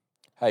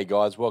Hey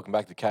guys, welcome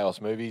back to Chaos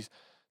Movies.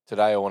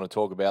 Today I want to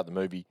talk about the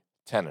movie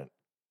Tenet.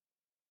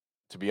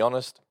 To be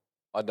honest,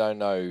 I don't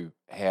know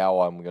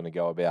how I'm going to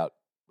go about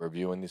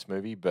reviewing this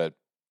movie, but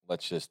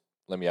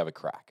let me have a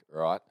crack,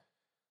 all right?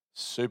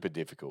 Super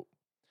difficult.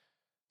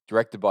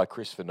 Directed by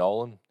Christopher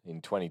Nolan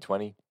in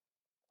 2020,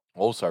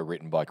 also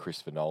written by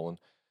Christopher Nolan.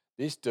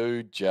 This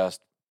dude just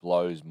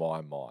blows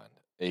my mind.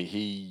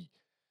 He's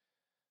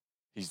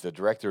the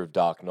director of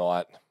Dark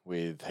Knight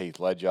with Heath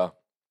Ledger,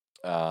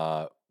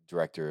 uh,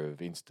 director of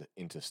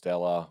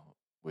Interstellar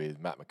with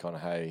Matt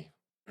McConaughey,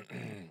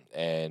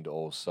 and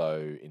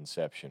also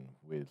Inception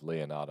with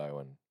Leonardo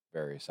and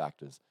various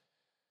actors.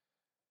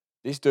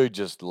 This dude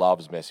just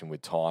loves messing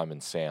with time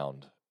and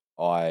sound.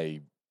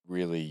 I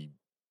really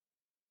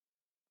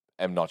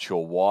am not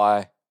sure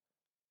why,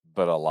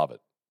 but I love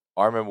it.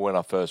 I remember when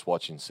I first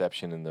watched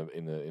Inception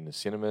in the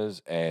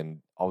cinemas,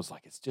 and I was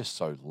like, it's just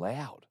so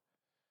loud.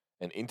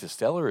 And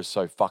Interstellar is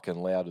so fucking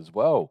loud as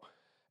well,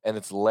 and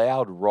it's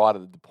loud right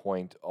at the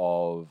point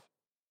of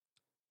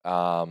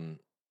um,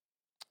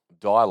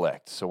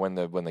 dialect. So when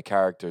the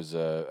characters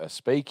are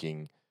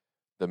speaking,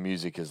 the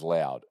music is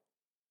loud.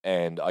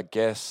 And I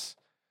guess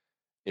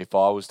if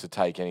I was to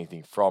take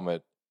anything from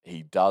it,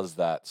 he does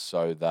that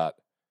so that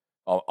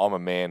I'm a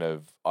man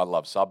of I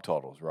love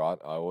subtitles, right?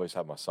 I always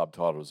have my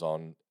subtitles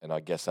on, and I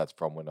guess that's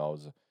from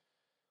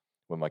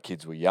when my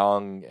kids were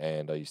young,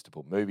 and I used to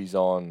put movies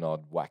on.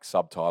 I'd whack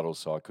subtitles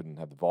so I couldn't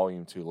have the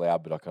volume too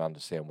loud, but I could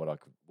understand what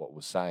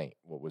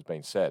was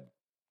being said.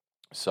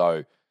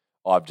 So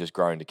I've just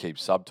grown to keep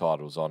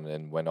subtitles on,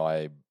 and when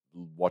I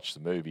watch the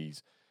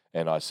movies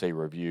and I see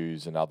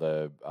reviews and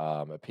other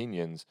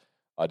opinions,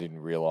 I didn't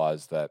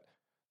realize that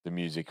the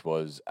music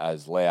was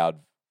as loud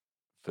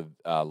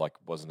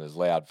wasn't as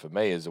loud for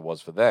me as it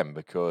was for them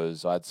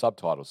because I had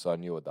subtitles, so I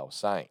knew what they were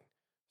saying.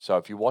 So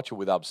if you watch it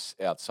without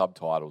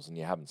subtitles and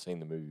you haven't seen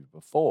the movie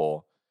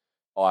before,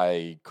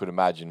 I could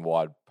imagine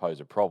why it'd pose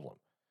a problem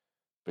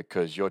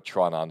because you're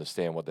trying to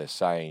understand what they're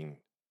saying,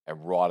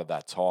 and right at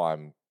that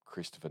time,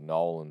 Christopher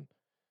Nolan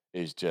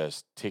is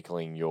just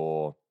tickling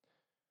your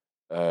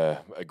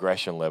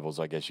aggression levels,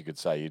 I guess you could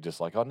say. You're just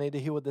like, I need to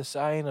hear what they're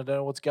saying. I don't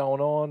know what's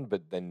going on,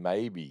 but then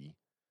maybe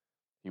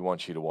he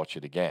wants you to watch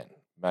it again.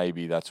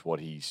 Maybe that's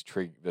what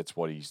that's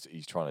what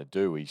he's trying to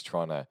do. He's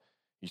trying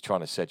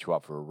to set you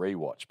up for a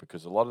rewatch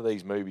because a lot of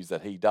these movies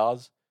that he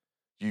does,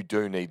 you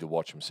do need to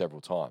watch them several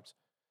times.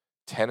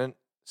 Tenant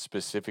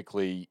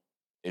specifically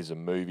is a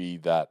movie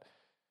that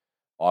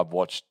I've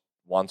watched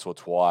once or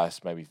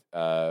twice, maybe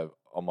on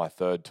my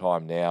third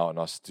time now, and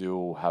I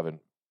still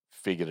haven't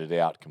figured it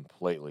out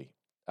completely.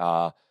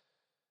 Uh,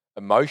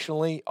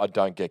 Emotionally, I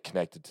don't get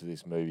connected to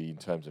this movie in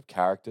terms of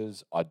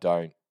characters. I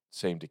don't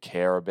seem to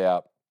care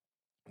about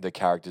the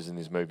characters in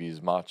this movie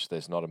as much.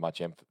 There's not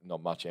much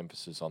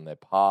emphasis on their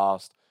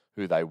past,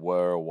 who they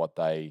were, or what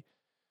they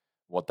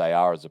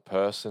are as a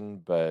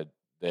person, but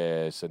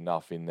there's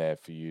enough in there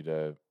for you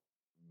to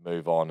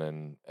move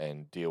on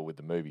and deal with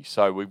the movie.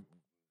 So we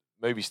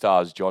movie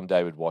stars John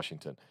David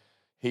Washington.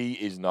 He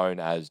is known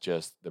as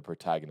just the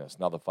protagonist.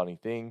 Another funny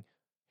thing,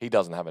 he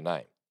doesn't have a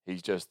name.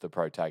 He's just the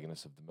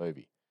protagonist of the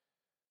movie.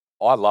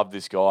 I love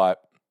this guy.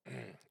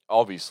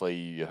 Obviously,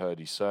 you heard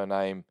his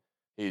surname.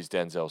 He's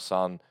Denzel's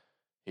son.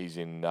 He's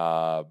in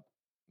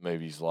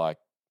movies like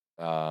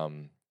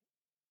um,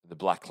 The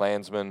Black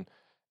Klansman.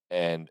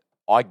 And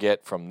I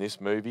get from this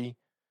movie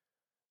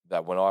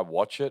that when I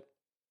watch it,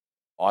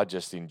 I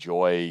just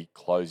enjoy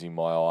closing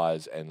my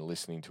eyes and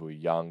listening to a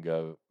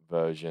younger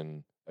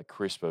version, a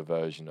crisper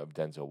version of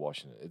Denzel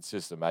Washington. It's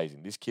just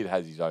amazing. This kid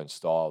has his own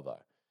style,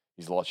 though.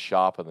 He's a lot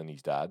sharper than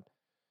his dad.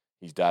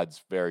 His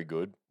dad's very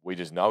good. We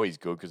just know he's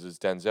good because it's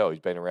Denzel. He's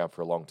been around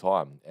for a long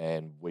time,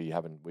 and we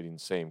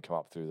didn't see him come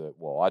up through the.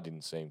 Well, I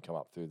didn't see him come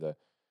up through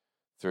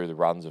the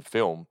runs of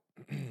film,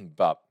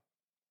 but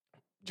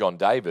John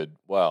David,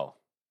 well,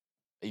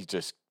 he's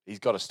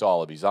got a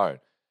style of his own,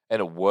 and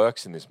it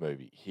works in this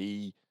movie.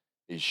 He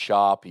is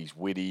sharp. He's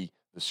witty.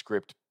 The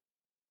script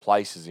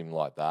places him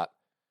like that,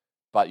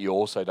 but you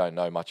also don't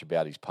know much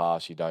about his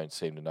past. You don't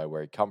seem to know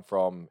where he come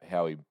from,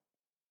 how he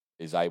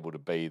is able to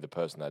be the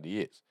person that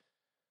he is.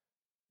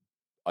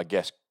 I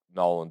guess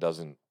Nolan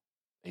doesn't.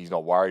 He's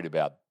not worried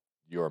about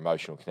your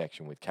emotional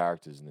connection with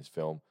characters in this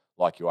film,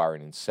 like you are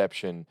in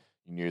Inception.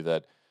 You knew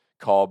that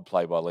Cobb,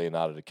 played by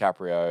Leonardo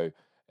DiCaprio,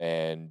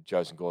 and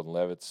Joseph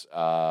Gordon-Levitt,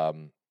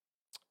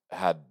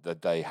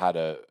 they had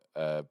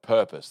a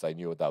purpose. They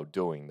knew what they were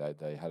doing.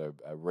 They had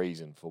a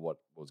reason for what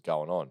was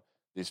going on.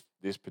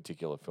 This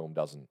particular film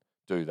doesn't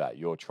do that.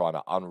 You're trying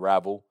to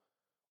unravel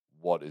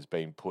what is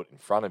being put in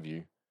front of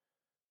you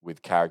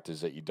with characters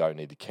that you don't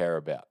need to care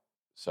about.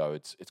 So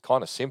it's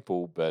kind of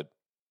simple, but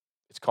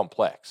it's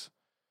complex.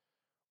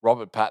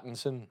 Robert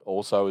Pattinson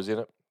also is in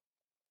it.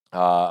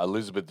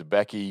 Elizabeth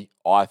Debicki,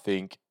 I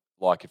think,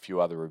 like a few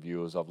other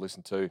reviewers I've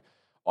listened to,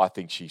 I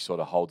think she sort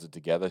of holds it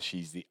together.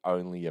 She's the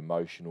only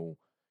emotional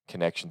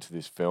connection to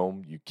this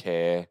film. You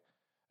care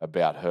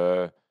about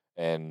her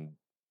and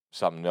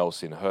something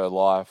else in her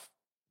life.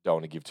 Don't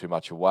want to give too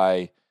much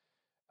away.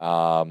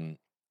 Um,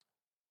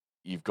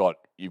 you've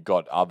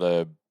got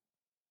other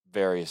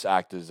various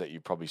actors that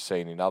you've probably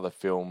seen in other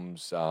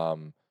films.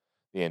 The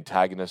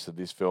antagonist of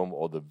this film,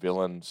 or the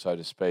villain, so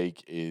to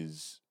speak,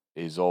 is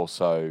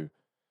also.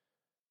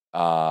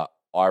 I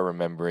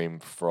remember him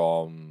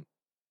from.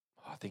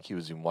 I think he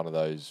was in one of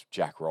those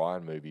Jack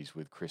Ryan movies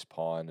with Chris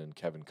Pine and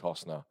Kevin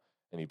Costner,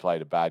 and he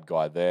played a bad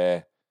guy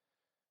there.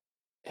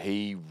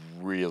 He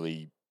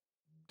really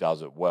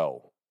does it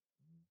well.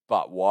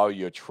 But while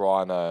you're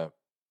trying to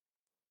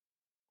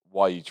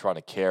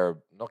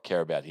not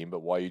care about him,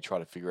 but while you're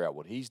trying to figure out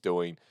what he's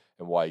doing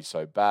and why he's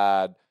so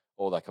bad,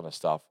 all that kind of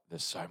stuff,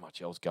 there's so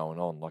much else going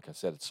on. Like I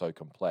said, it's so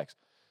complex.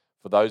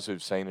 For those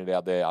who've seen it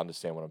out there,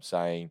 understand what I'm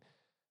saying.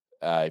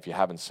 If you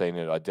haven't seen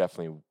it, I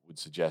definitely would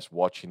suggest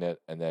watching it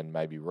and then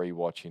maybe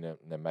rewatching it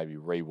and then maybe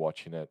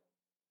rewatching it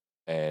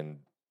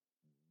and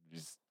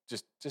just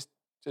just just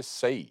just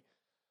see.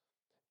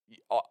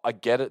 I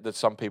get it that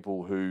some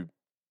people who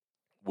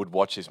would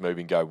watch this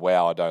movie and go,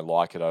 "Wow, I don't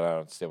like it. I don't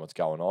understand what's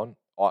going on."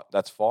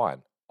 That's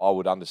fine. I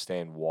would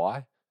understand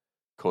why,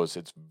 because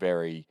it's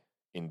very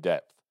in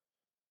depth.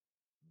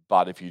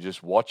 But if you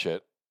just watch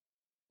it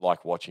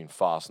like watching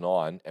Fast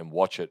Nine and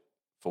watch it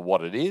for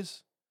what it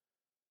is,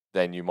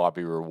 then you might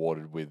be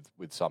rewarded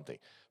with something.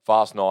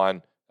 Fast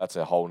Nine, that's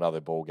a whole nother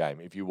ball game.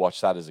 If you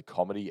watch that as a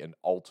comedy, an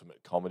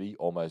ultimate comedy,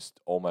 almost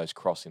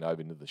crossing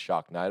over into the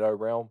Sharknado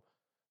realm,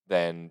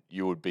 then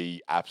you would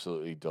be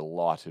absolutely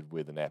delighted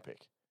with an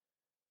epic.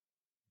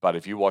 But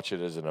if you watch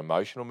it as an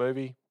emotional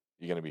movie,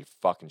 you're going to be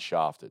fucking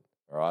shafted.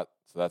 All right.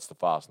 So that's the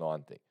Fast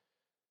Nine thing.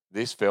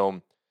 This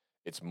film,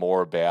 it's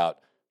more about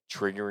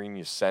triggering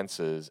your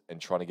senses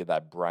and trying to get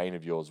that brain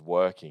of yours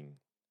working.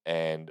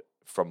 And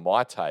from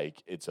my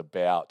take, it's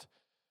about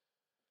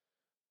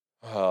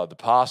the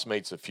past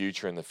meets the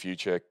future, and the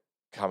future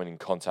coming in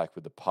contact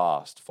with the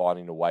past,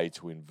 finding a way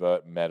to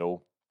invert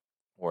metal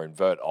or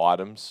invert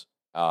items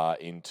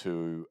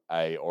into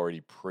a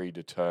already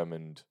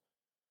predetermined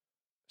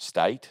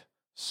state.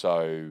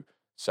 So,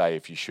 say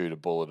if you shoot a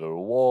bullet at a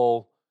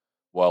wall,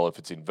 well, if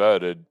it's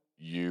inverted,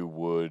 you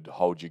would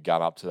hold your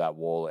gun up to that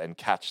wall and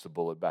catch the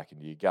bullet back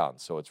into your gun.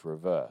 So it's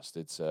reversed.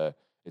 It's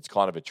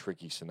kind of a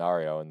tricky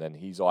scenario. And then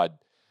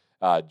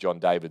John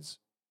David's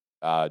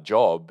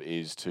job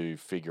is to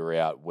figure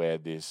out where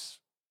this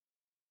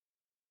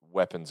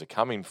weapons are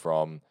coming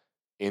from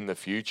in the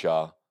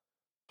future,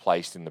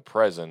 placed in the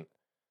present,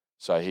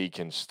 so he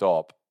can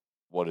stop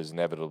what is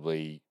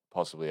inevitably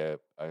possibly a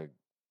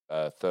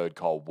third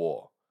Cold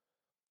War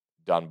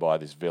done by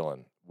this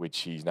villain,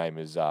 which his name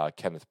is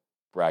Kenneth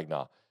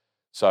Bragner.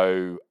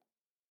 So,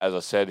 as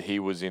I said, he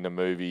was in a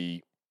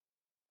movie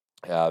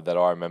that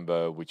I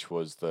remember, which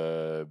was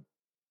it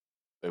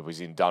was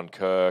in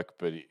Dunkirk,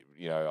 but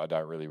I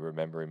don't really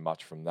remember him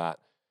much from that.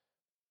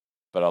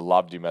 But I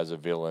loved him as a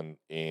villain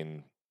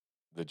in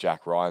the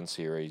Jack Ryan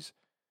series.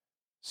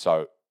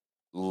 So,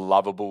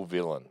 lovable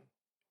villain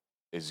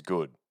is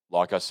good.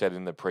 Like I said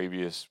in the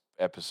previous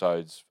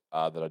episodes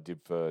that I did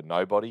for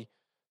Nobody,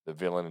 the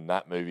villain in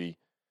that movie,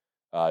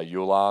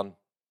 Yulan,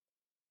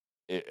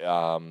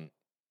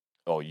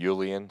 or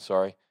Yulian,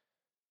 sorry.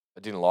 I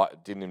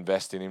didn't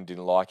invest in him,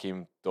 didn't like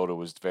him, thought it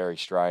was very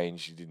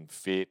strange, he didn't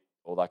fit,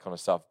 all that kind of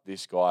stuff.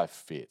 This guy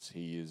fits.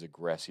 He is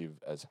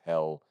aggressive as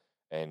hell,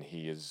 and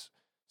he is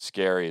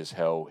scary as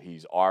hell.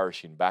 He's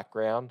Irish in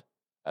background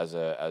as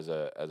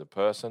a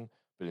person,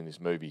 but in this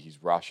movie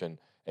he's Russian,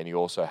 and he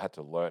also had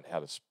to learn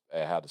how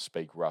to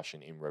speak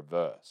Russian in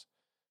reverse,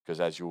 because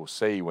as you will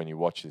see when you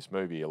watch this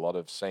movie, a lot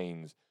of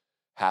scenes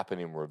happen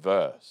in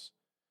reverse.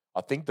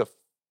 I think the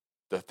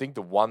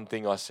one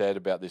thing I said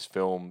about this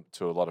film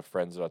to a lot of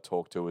friends that I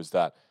talked to is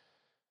that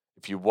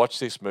if you watch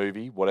this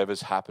movie,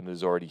 whatever's happened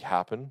has already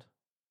happened.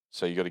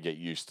 So you got to get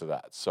used to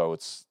that. So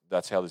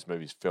that's how this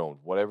movie's filmed.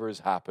 Whatever has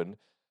happened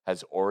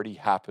has already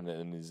happened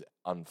and is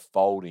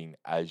unfolding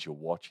as you're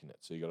watching it.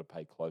 So you got to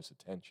pay close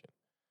attention.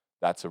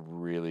 That's a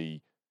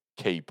really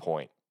key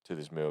point to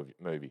this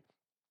movie.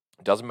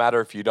 It doesn't matter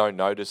if you don't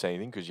notice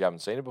anything because you haven't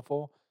seen it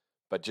before,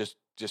 but just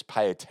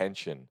pay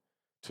attention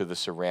to the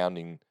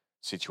surrounding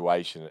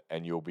situation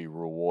and you'll be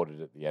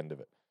rewarded at the end of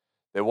it.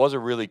 There was a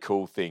really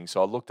cool thing.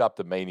 So I looked up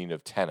the meaning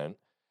of tenant,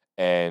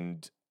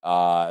 and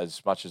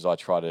as much as I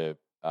try to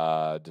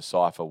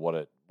decipher what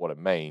it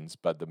means,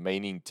 but the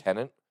meaning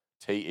tenant,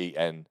 Tenet,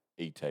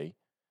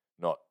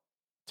 not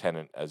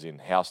tenant as in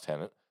house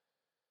tenant.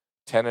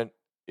 Tenant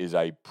is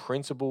a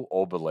principle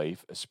or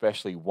belief,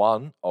 especially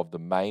one of the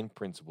main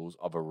principles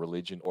of a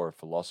religion or a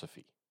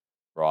philosophy.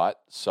 Right.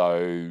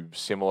 So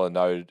similar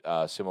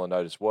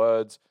notice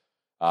words.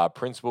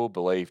 Principle,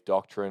 belief,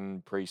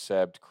 doctrine,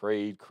 precept,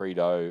 creed,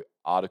 credo,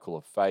 article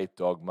of faith,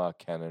 dogma,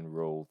 canon,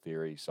 rule,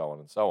 theory, so on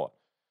and so on.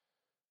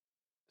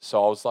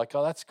 So I was like,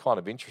 oh, that's kind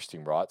of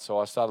interesting, right? So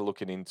I started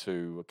looking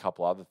into a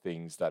couple other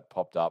things that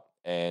popped up,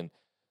 and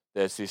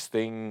there's this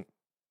thing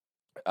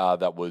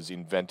that was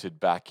invented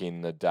back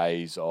in the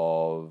days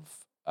of,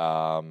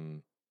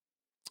 from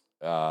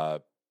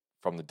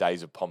the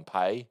days of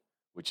Pompeii,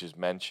 which is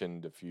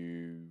mentioned a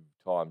few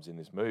times in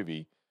this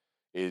movie,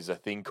 is a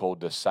thing called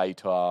the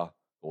Sator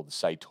or the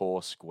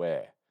Sator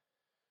Square.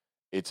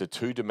 It's a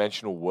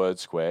two-dimensional word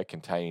square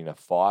containing a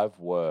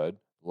 5-word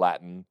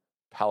Latin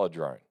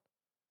palindrome.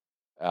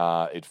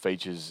 It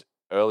features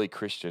early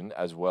Christian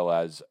as well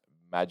as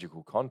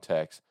magical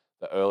context,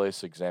 the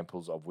earliest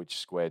examples of which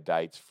square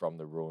dates from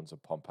the ruins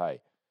of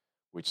Pompeii,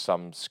 which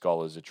some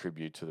scholars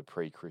attribute to the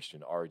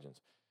pre-Christian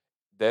origins.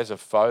 There's a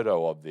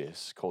photo of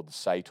this called the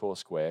Sator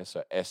Square,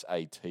 so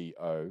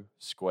Sato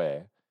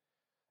Square,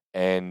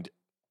 and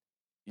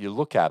you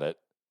look at it,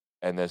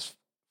 and there's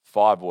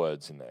 5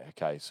 words in there.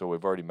 Okay, so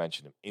we've already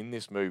mentioned them. In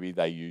this movie,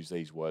 they use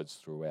these words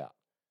throughout,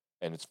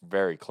 and it's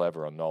very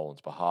clever on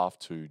Nolan's behalf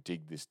to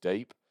dig this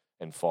deep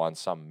and find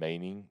some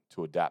meaning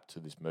to adapt to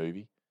this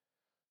movie.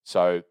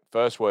 So,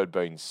 first word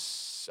being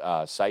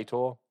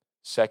Sator,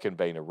 second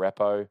being a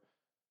repo,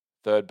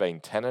 third being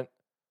tenant,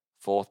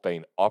 fourth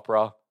being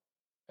opera,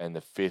 and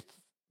the fifth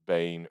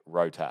being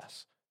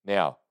rotas.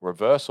 Now,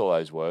 reverse all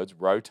those words.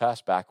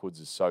 Rotas backwards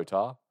is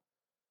sotar,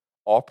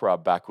 opera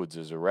backwards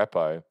is a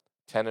repo,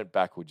 tenant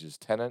backwards is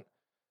tenant,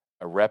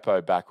 a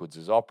repo backwards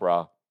is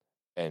opera,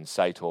 and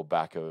sator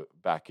back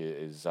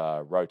is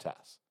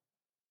rotas.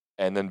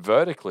 And then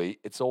vertically,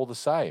 it's all the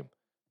same.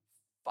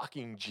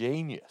 Fucking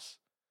genius.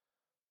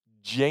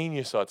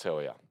 Genius, I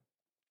tell you.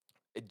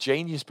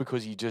 Genius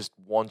because he just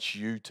wants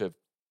you to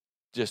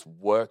just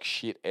work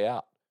shit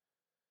out.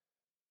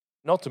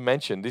 Not to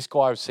mention, this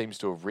guy seems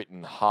to have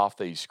written half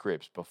these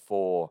scripts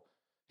before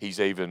he's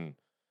even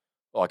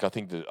like I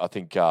think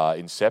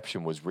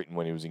Inception was written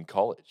when he was in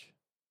college,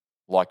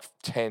 like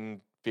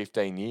 10,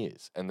 15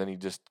 years, and then he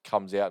just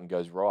comes out and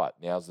goes, right,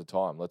 now's the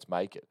time, let's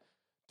make it.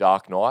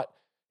 Dark Knight,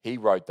 he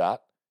wrote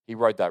that. He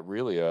wrote that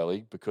really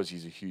early because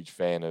he's a huge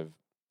fan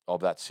of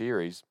that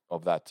series,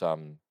 of that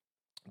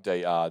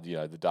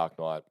the Dark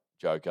Knight,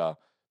 Joker,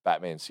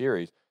 Batman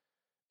series,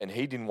 and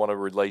he didn't want to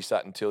release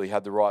that until he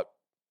had the right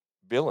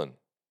villain.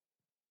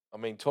 I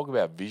mean, talk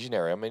about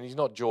visionary. I mean, he's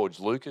not George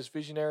Lucas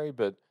visionary,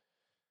 but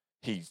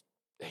he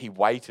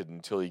waited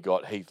until he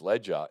got Heath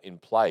Ledger in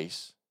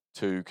place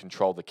to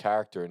control the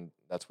character, and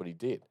that's what he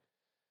did.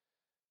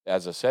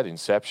 As I said,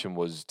 Inception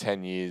was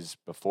 10 years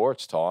before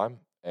its time,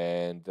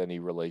 and then he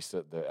released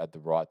it at the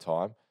right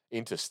time.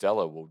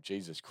 Interstellar, well,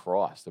 Jesus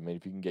Christ. I mean,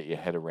 if you can get your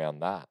head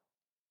around that.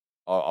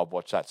 I've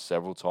watched that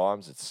several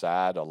times. It's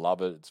sad. I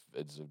love it.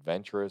 It's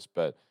adventurous,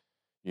 but,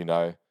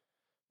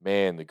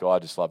 man, the guy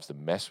just loves to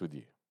mess with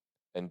you.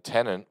 And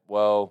Tenet,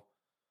 well,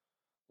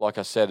 like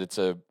I said, it's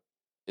a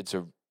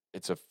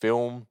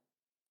film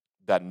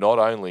that not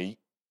only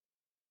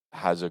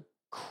has a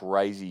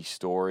crazy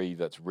story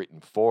that's written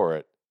for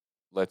it.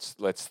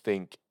 Let's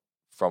think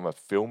from a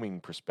filming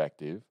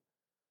perspective.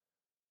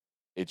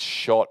 It's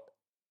shot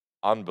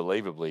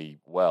unbelievably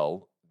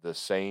well. The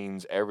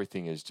scenes,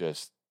 everything is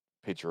just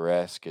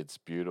picturesque. It's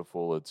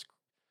beautiful. It's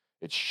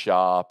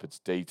sharp. It's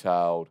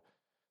detailed.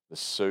 The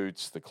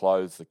suits, the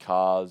clothes, the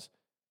cars,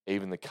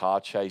 even the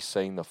car chase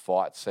scene, the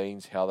fight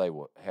scenes, how they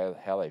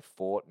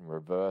fought in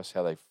reverse,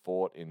 how they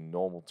fought in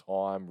normal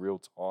time,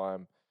 real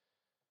time.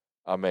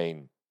 I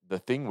mean, the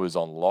thing was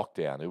on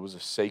lockdown. It was a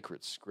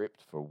secret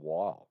script for a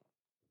while.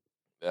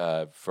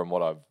 From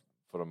what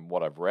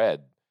I've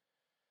read,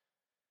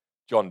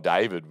 John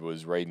David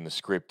was reading the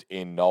script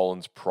in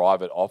Nolan's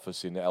private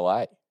office in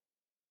LA.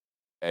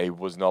 He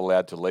was not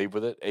allowed to leave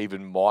with it.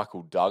 Even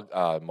Michael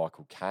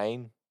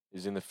Caine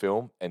is in the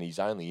film, and he's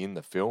only in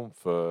the film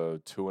for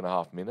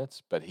 2.5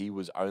 minutes, but he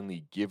was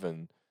only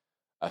given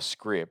a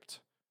script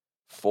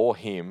for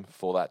him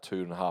for that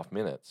 2.5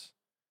 minutes.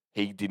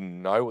 He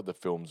didn't know what the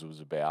films was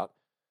about.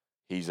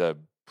 He's a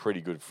pretty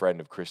good friend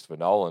of Christopher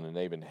Nolan, and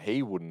even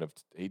he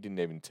didn't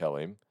even tell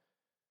him.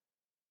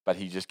 But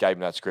he just gave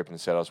him that script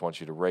and said, I just want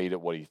you to read it.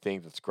 What do you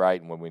think? That's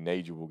great. And when we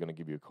need you, we're going to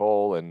give you a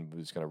call, and we're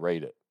just going to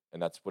read it. And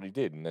that's what he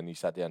did. And then he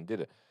sat down and did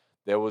it.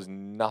 There was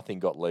nothing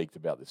got leaked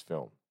about this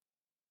film.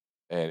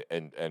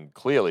 And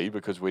clearly,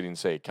 because we didn't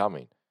see it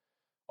coming.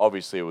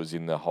 Obviously, it was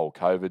in the whole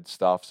COVID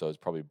stuff, so it's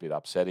probably a bit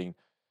upsetting.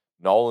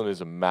 Nolan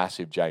is a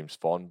massive James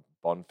Bond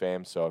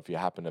fan, so if you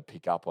happen to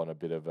pick up on a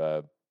bit of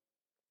a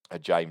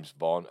James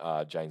Bond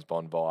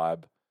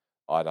vibe,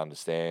 I'd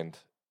understand.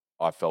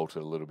 I felt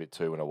it a little bit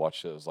too when I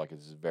watched it. It was like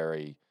it's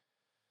very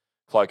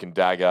cloak and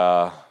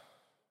dagger,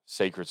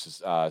 secret,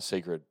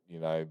 secret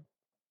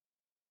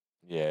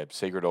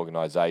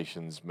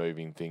organizations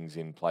moving things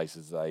in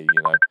places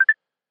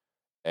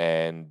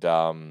and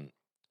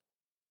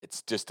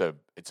it's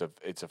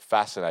a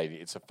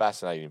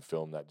fascinating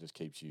film that just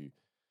keeps you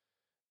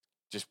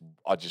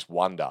I just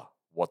wonder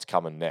what's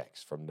coming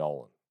next from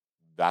Nolan.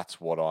 That's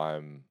what I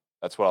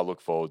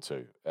look forward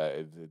to.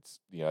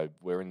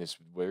 We're in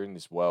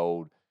this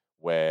world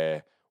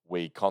where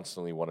we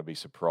constantly want to be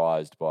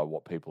surprised by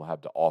what people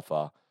have to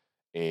offer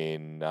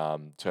in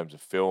terms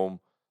of film.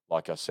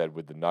 Like I said,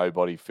 with the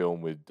Nobody film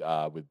with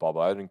Bob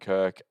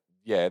Odenkirk,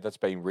 yeah, that's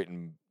been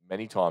written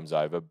many times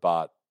over,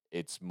 but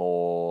it's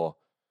more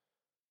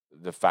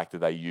the fact that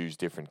they use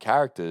different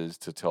characters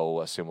to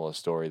tell a similar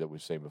story that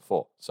we've seen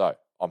before. So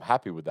I'm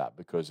happy with that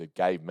because it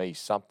gave me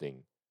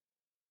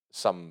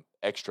some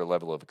extra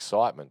level of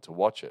excitement to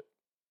watch it.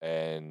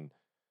 And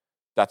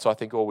that's, I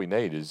think, all we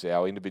need is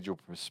our individual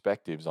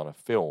perspectives on a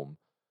film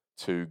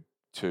to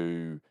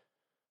to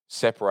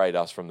separate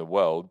us from the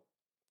world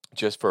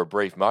just for a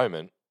brief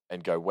moment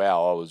and go,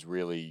 wow, I was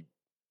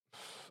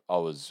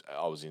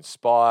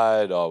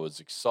inspired, I was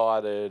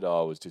excited,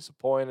 I was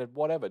disappointed,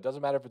 whatever. It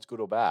doesn't matter if it's good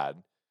or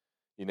bad.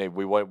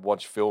 We won't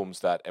watch films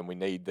that, and we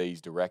need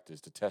these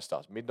directors to test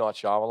us. Midnight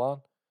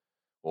Shyamalan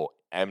or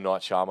M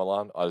Night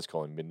Shyamalan. I just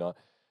call him Midnight.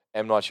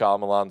 M Night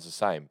Shyamalan's the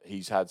same.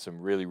 He's had some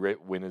really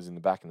winners in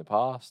the back in the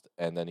past,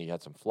 and then he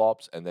had some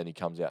flops, and then he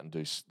comes out and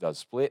does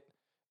Split,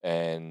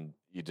 and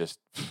you just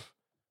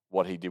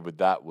what he did with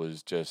that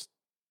was just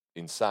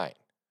insane.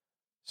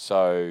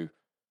 So,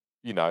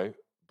 you know,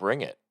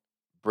 bring it.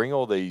 Bring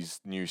all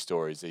these new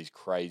stories, these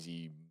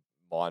crazy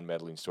mind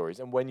meddling stories.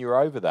 And when you're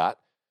over that,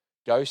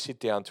 go sit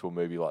down to a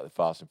movie like the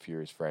Fast and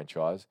Furious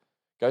franchise.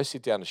 Go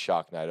sit down to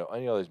Sharknado,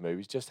 any of those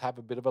movies. Just have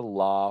a bit of a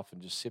laugh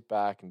and just sit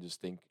back and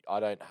just think, I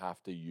don't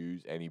have to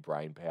use any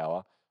brain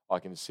power. I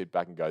can just sit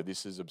back and go,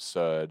 this is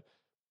absurd,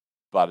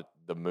 but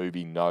the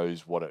movie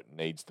knows what it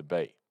needs to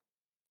be.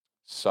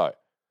 So,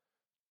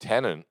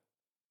 Tenant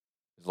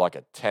is like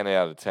a 10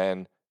 out of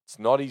 10. It's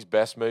not his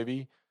best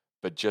movie,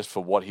 but just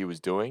for what he was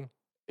doing,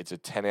 it's a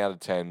 10 out of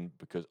 10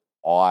 because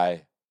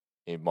I,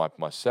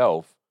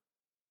 myself,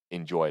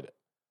 enjoyed it.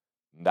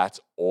 And that's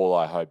all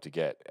I hope to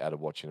get out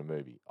of watching a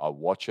movie. I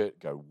watch it,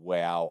 go,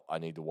 wow, I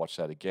need to watch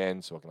that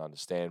again so I can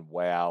understand.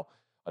 Wow,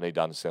 I need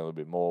to understand a little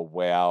bit more.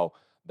 Wow,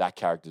 that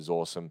character's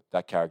awesome.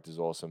 That character's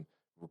awesome.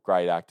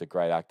 Great actor,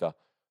 great actor.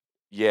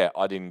 Yeah,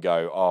 I didn't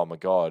go, oh my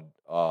God,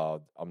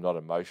 I'm not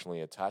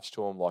emotionally attached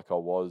to him like I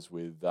was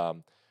with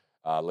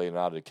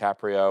Leonardo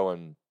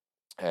DiCaprio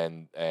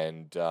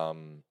and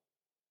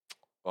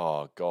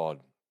oh God,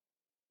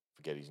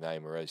 forget his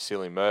name already,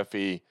 Cillian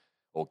Murphy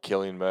or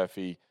Killian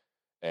Murphy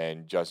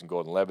and Joseph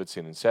Gordon-Levitt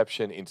in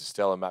Inception,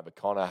 Interstellar, Matt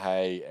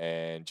McConaughey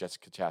and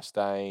Jessica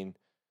Chastain.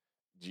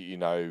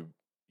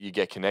 You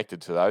get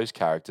connected to those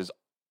characters.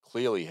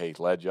 Clearly Heath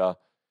Ledger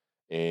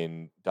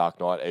in Dark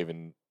Knight,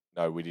 even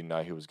though we didn't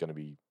know he was going to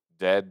be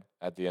dead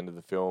at the end of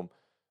the film.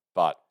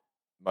 But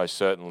most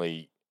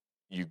certainly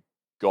you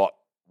got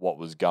what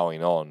was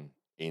going on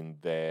in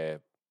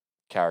their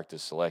character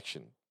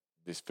selection.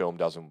 This film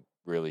doesn't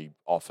really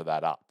offer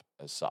that up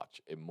as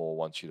such. It more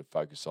wants you to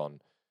focus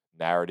on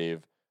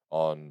narrative,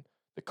 on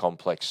the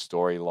complex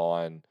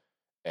storyline,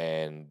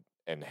 and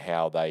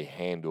how they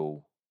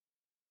handle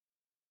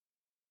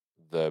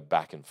the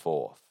back and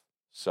forth.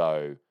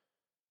 So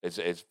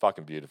it's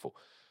fucking beautiful.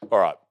 All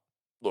right,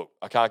 look,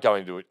 I can't go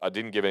into it. I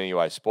didn't give any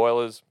away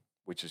spoilers,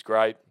 which is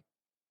great.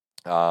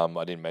 I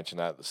didn't mention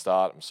that at the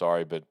start. I'm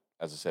sorry, but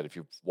as I said, if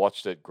you've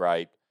watched it,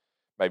 great.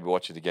 Maybe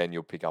watch it again.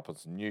 You'll pick up on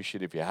some new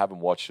shit. If you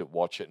haven't watched it,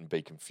 watch it and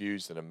be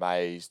confused and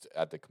amazed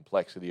at the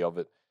complexity of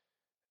it.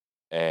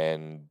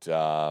 And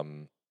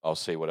I'll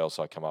see what else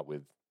I come up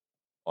with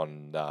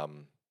on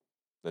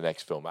the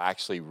next film. I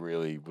actually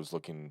really was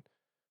looking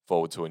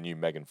forward to a new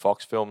Megan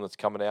Fox film that's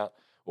coming out,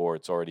 or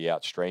it's already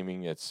out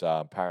streaming. It's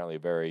apparently a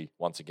very,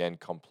 once again,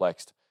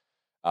 complex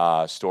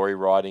story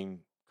writing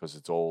because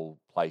it's all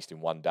placed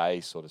in one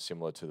day, sort of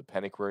similar to the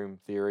Panic Room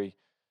theory.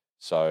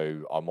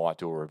 So I might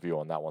do a review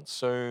on that one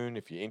soon.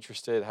 If you're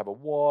interested, have a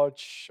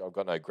watch. I've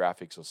got no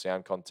graphics or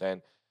sound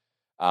content.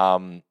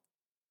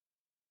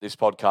 This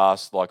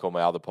podcast, like all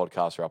my other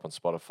podcasts, are up on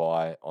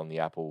Spotify, on the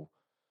Apple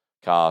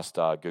Cast,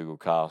 Google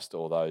Cast,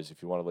 all those.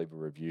 If you want to leave a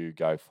review,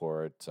 go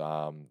for it.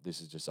 This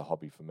is just a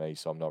hobby for me,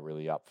 so I'm not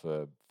really up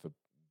for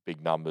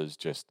big numbers.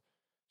 It's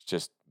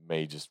just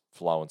me just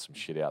flowing some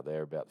shit out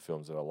there about the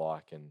films that I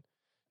like. And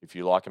if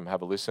you like them,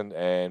 have a listen.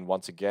 And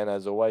once again,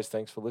 as always,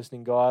 thanks for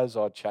listening, guys.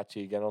 I'll chat to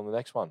you again on the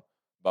next one.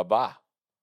 Bye-bye.